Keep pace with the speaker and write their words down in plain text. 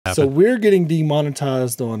So we're getting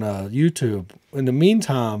demonetized on YouTube. In the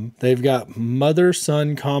meantime, they've got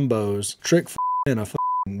mother-son combos, trick in a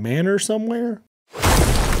manor somewhere.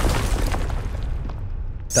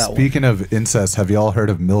 Speaking of incest, have y'all heard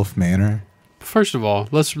of MILF Manor? First of all,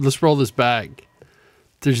 let's roll this back.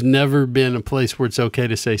 There's never been a place where it's okay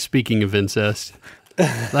to say "speaking of incest."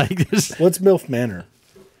 Like this. What's MILF Manor?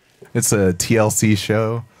 It's a TLC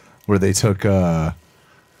show where they took,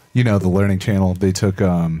 you know, the Learning Channel. They took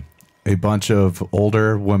a bunch of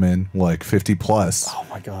older women, like 50 plus. Oh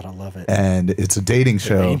my God, I love it. And it's a dating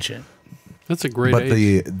show. Ancient. That's a great But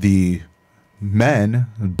age. the men,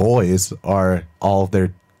 boys, are all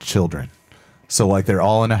their children. So like they're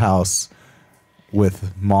all in a house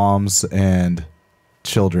with moms and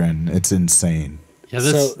children. It's insane. Yeah,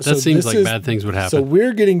 that seems like bad things would happen. So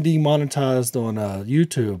we're getting demonetized on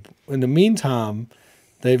YouTube. In the meantime,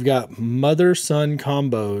 they've got mother-son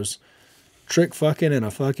combos, trick fucking in a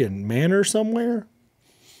fucking manor somewhere.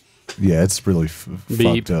 Yeah, it's really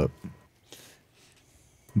fucked up.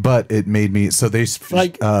 But it made me, so they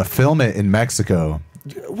film it in Mexico.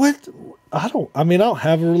 What? I don't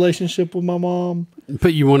have a relationship with my mom.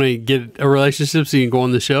 But you want to get a relationship so you can go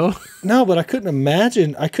on the show? No, but I couldn't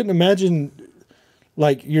imagine,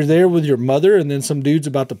 like, you're there with your mother and then some dude's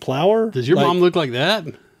about to plow her. Does your mom look like that?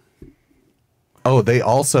 Oh, they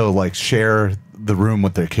also like share the room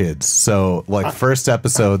with their kids. So like first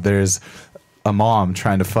episode, there's a mom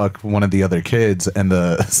trying to fuck one of the other kids and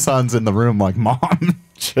the son's in the room like, Mom,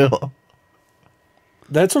 chill.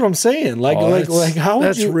 That's what I'm saying. Like how would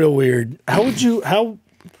that's real weird. How would you're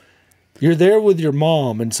there with your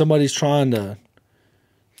mom and somebody's trying to.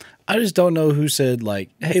 I just don't know who said like,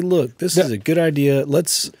 hey, look, this is a good idea.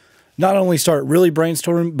 Let's not only start really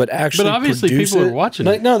brainstorming, but actually But obviously produce people it. are watching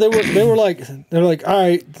Like, it. no, they were like, all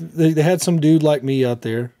right, they had some dude like me out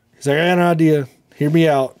there. He's like, I got an idea. Hear me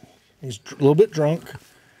out. He's a little bit drunk,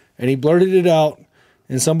 and he blurted it out.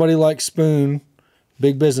 And somebody like Spoon,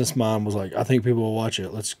 big business mind, was like, I think people will watch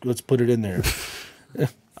it. Let's put it in there.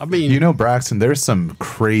 I mean, You know, Braxton, there's some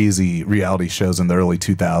crazy reality shows in the early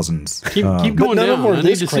 2000s. keep going none of down. them are I need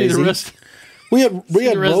this to see the crazy. rest. We had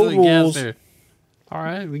The rest of the gas moguls. there. All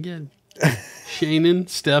right, we get Shannon,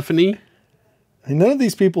 Stephanie. And none of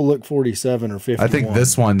these people look 47 or 51. I think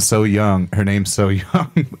this one's so young. Her name's so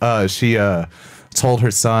young. She told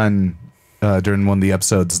her son during one of the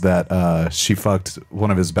episodes that she fucked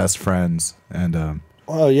one of his best friends. And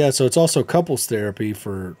Oh yeah, so it's also couples therapy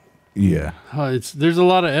for. yeah. There's a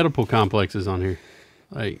lot of Oedipal complexes on here,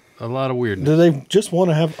 like a lot of weirdness. Do they just want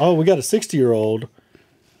to have? Oh, we got a 60-year-old.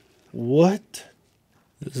 What?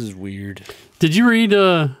 This is weird. Did you read?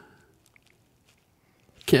 Not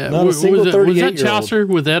a single was that 38-year-old. Chaucer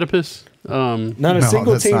with Oedipus? Not a No,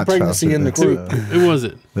 single that's teen not pregnancy Chaucer. in the That's, group. Who was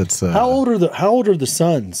it? That's How old are the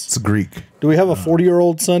sons? It's Greek. Do we have a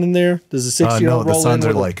 40-year-old son in there? Does a 60-year-old No, the roll sons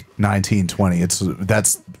in are with like 19, 20.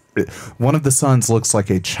 That's one of the sons looks like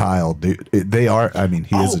a child. Dude. They are. I mean,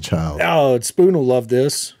 he is a child. Oh, Spoon will love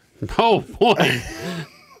this. Oh boy,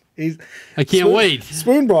 He's, I can't wait.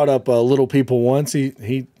 Spoon brought up Little People once.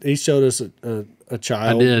 He showed us a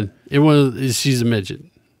child. I did. She's a midget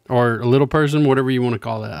or a little person, whatever you want to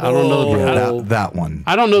call that. I don't know. Yeah, that one.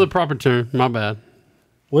 I don't know the proper term. My bad.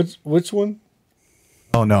 Which one?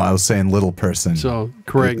 Oh no, I was saying little person. So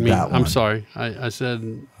correct me. That I'm one. sorry. I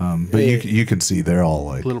said But you can see they're all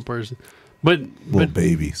like little person, but little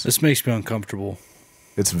babies. This makes me uncomfortable.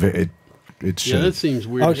 It's very. It yeah, should. that seems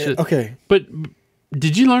weird. as Okay, shit. okay. But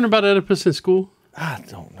did you learn about Oedipus in school? I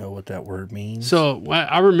don't know what that word means. So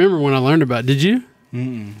I remember when I learned about it. Did you?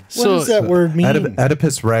 What does that word mean?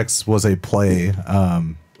 Oedipus Rex was a play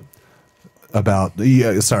about.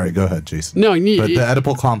 Yeah, sorry, go ahead, Jason. No, but the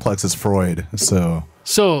Oedipal Complex is Freud.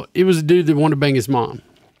 So it was a dude that wanted to bang his mom,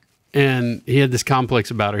 and he had this complex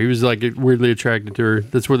about her. He was like weirdly attracted to her.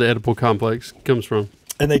 That's where the Oedipal Complex comes from.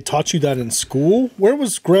 And they taught you that in school? Where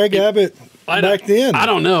was Greg Abbott back then? I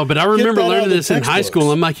don't know, but I remember that out learning of the this in high textbooks.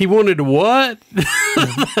 school. I'm like, he wanted what?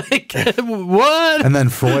 Like, what? and then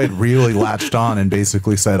Freud really latched on and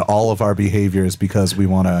basically said all of our behavior is because we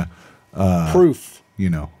want to, Proof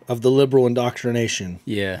you know. of the liberal indoctrination.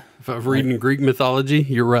 Yeah. If I'm reading Greek mythology,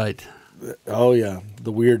 you're right. Oh, yeah.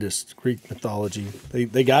 The weirdest Greek mythology.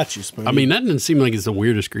 They got you, Spoon. I mean, that doesn't seem like it's the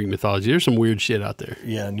weirdest Greek mythology. There's some weird shit out there.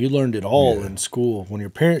 yeah, and you learned it all in school when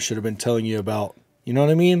your parents should have been telling you about, you know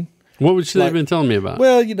what I mean? What would they have Like- been telling me about?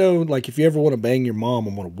 Well, you know, like if you ever want to bang your mom,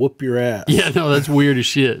 I'm going to whoop your ass. Yeah, no, that's weird as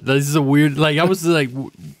shit. This is a weird, like, I was like,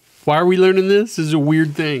 why are we learning this? This is a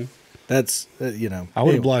weird thing. That's, you know. I would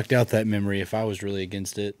have anyway. blocked out that memory if I was really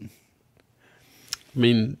against it. I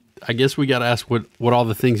mean, I guess we got to ask what all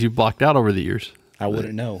the things you've blocked out over the years. I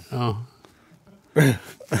wouldn't know. Oh.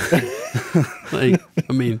 Like,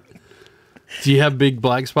 I mean, do you have big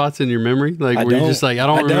black spots in your memory? Like, where you're just like, I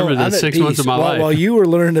don't remember the I'm at 6 months of my peace. life. While you were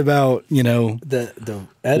learning about, The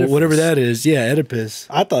Oedipus. whatever that is. Yeah, Oedipus.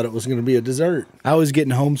 I thought it was going to be a dessert. I was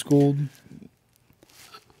getting homeschooled.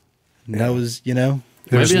 And that was,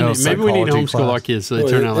 There's maybe no maybe we need to psychology homeschool our class. kids so they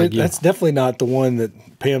turn out like you. That's definitely not the one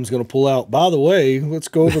that Pam's going to pull out. By the way, let's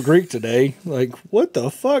go over Greek today. Like, what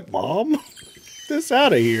the fuck, Mom? Get this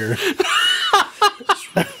out of here.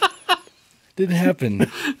 didn't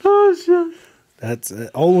happen. Oh, shit. That's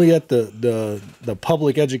only at the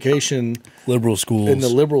public education Liberal schools. in the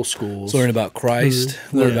liberal schools. Learn about Christ.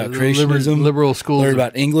 Learn about creationism. Liberal schools. Learn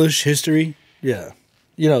about English, history. Yeah.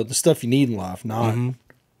 The stuff you need in life, not,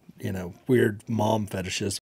 weird mom fetishes.